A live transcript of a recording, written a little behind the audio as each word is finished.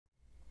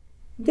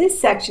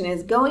This section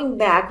is going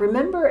back.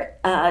 Remember,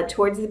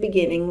 towards the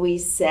beginning, we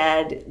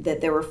said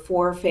that there were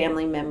 4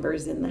 family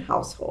members in the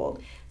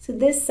household. So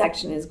this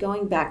section is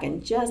going back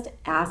and just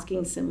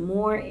asking some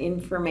more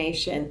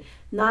information,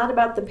 not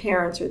about the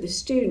parents or the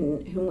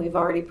student, whom we've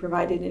already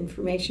provided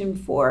information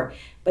for,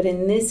 but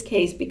in this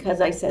case,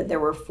 because I said there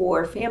were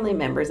 4 family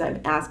members,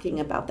 I'm asking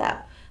about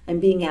that. I'm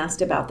being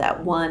asked about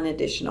that one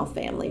additional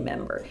family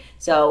member.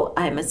 So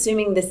I'm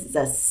assuming this is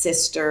a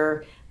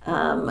sister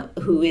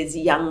who is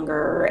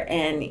younger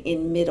and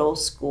in middle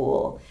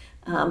school.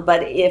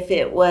 But if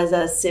it was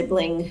a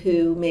sibling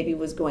who maybe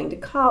was going to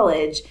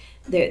college,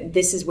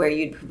 this is where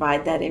you'd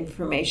provide that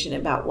information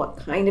about what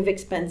kind of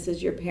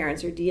expenses your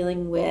parents are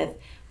dealing with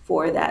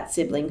for that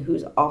sibling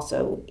who's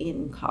also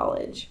in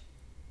college.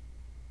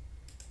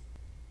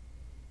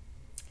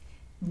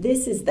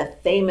 This is the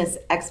famous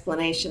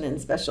explanation in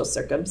special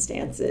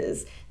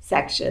circumstances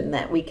section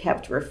that we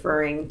kept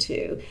referring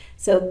to.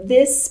 So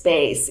this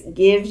space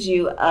gives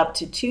you up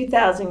to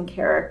 2,000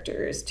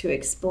 characters to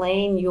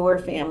explain your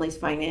family's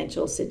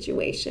financial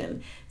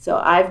situation. So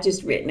I've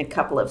just written a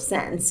couple of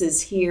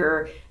sentences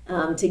here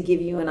to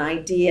give you an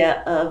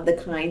idea of the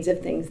kinds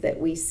of things that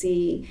we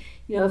see.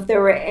 You know,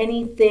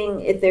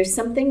 if there's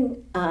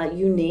something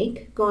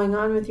unique going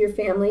on with your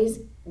families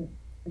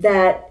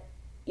that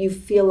you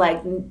feel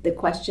like the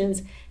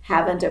questions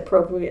haven't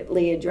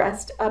appropriately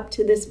addressed up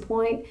to this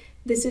point,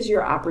 this is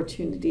your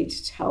opportunity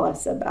to tell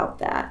us about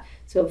that.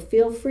 So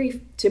feel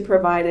free to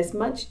provide as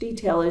much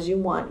detail as you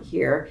want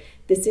here.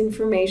 This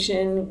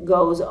information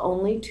goes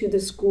only to the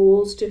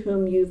schools to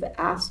whom you've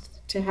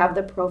asked to have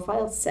the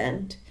profile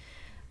sent.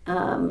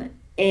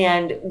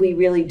 And we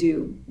really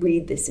do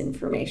read this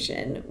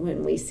information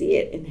when we see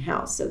it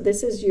in-house. So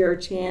this is your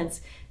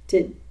chance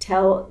to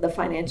tell the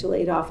financial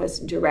aid office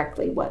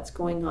directly what's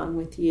going on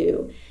with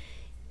you.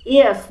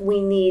 If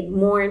we need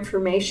more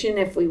information,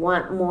 if we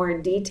want more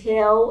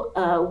detail,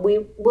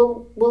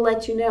 we'll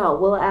let you know.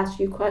 We'll ask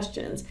you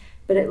questions.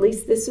 But at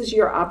least this is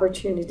your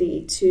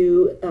opportunity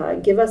to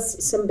give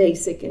us some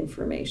basic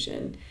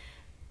information.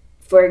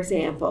 For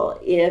example,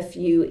 if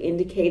you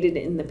indicated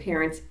in the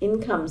parents'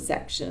 income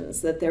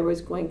sections that there was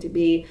going to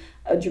be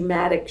a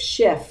dramatic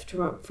shift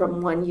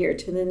from one year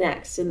to the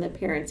next in the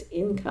parents'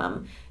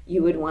 income,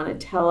 you would want to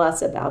tell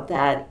us about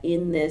that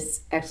in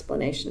this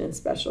explanation in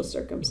special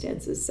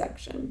circumstances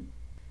section.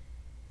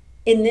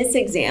 In this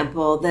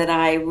example that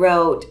I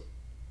wrote,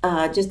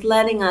 just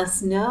letting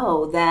us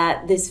know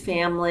that this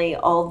family,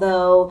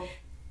 although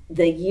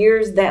the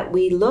years that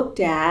we looked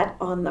at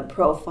on the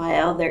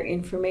profile, their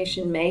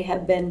information may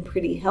have been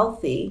pretty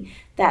healthy,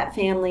 that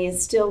family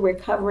is still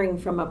recovering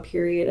from a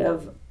period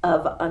of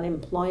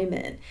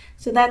unemployment.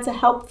 So that's a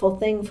helpful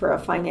thing for a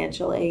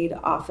financial aid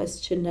office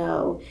to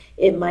know.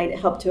 It might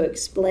help to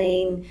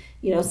explain,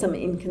 some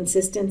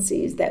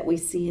inconsistencies that we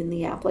see in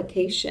the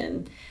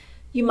application.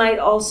 You might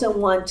also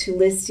want to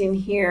list in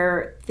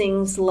here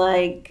things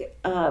like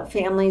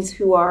families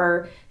who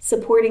are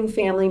supporting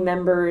family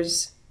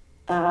members,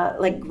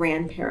 like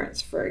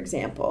grandparents, for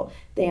example.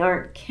 They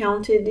aren't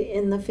counted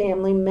in the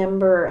family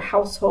member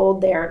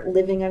household. They aren't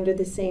living under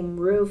the same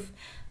roof,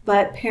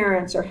 but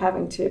parents are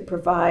having to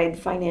provide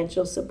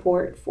financial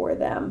support for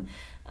them.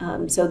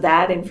 So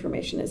that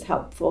information is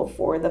helpful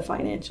for the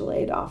financial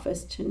aid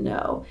office to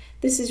know.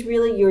 This is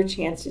really your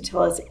chance to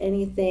tell us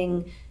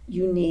anything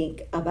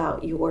unique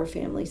about your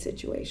family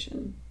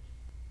situation.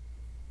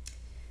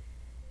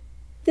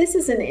 This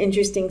is an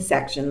interesting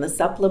section, the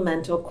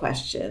supplemental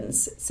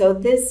questions. So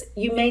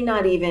you may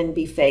not even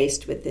be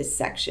faced with this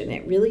section.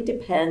 It really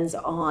depends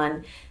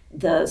on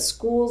the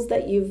schools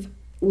that you've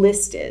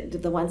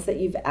listed, the ones that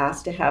you've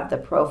asked to have the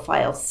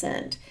profile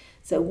sent.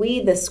 So we,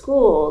 the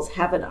schools,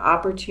 have an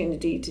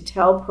opportunity to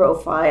tell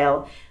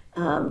profile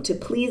to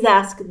please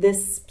ask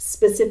this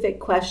specific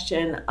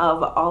question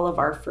of all of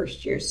our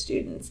first-year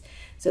students.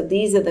 So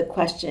these are the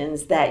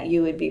questions that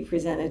you would be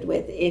presented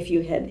with if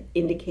you had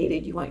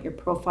indicated you want your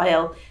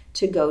profile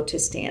to go to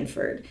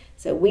Stanford.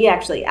 So we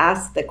actually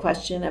asked the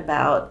question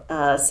about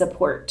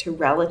support to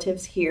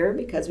relatives here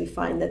because we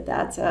find that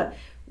that's a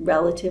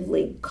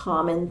relatively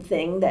common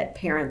thing that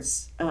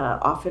parents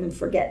often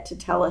forget to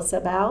tell us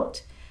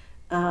about.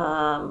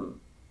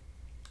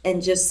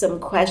 And just some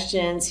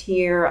questions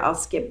here, I'll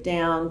skip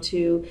down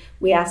to,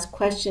 we ask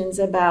questions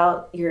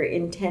about your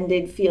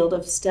intended field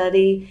of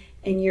study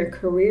and your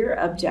career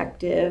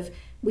objective.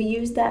 We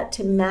use that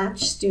to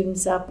match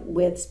students up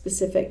with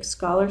specific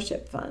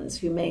scholarship funds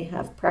who may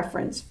have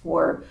preference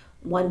for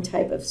one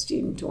type of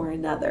student or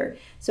another.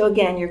 So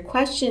again, your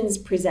questions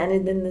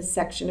presented in this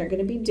section are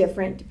going to be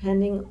different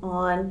depending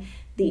on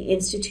the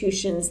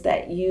institutions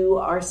that you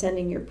are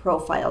sending your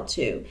profile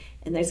to.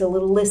 And there's a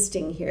little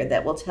listing here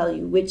that will tell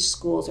you which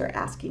schools are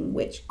asking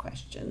which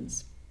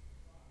questions.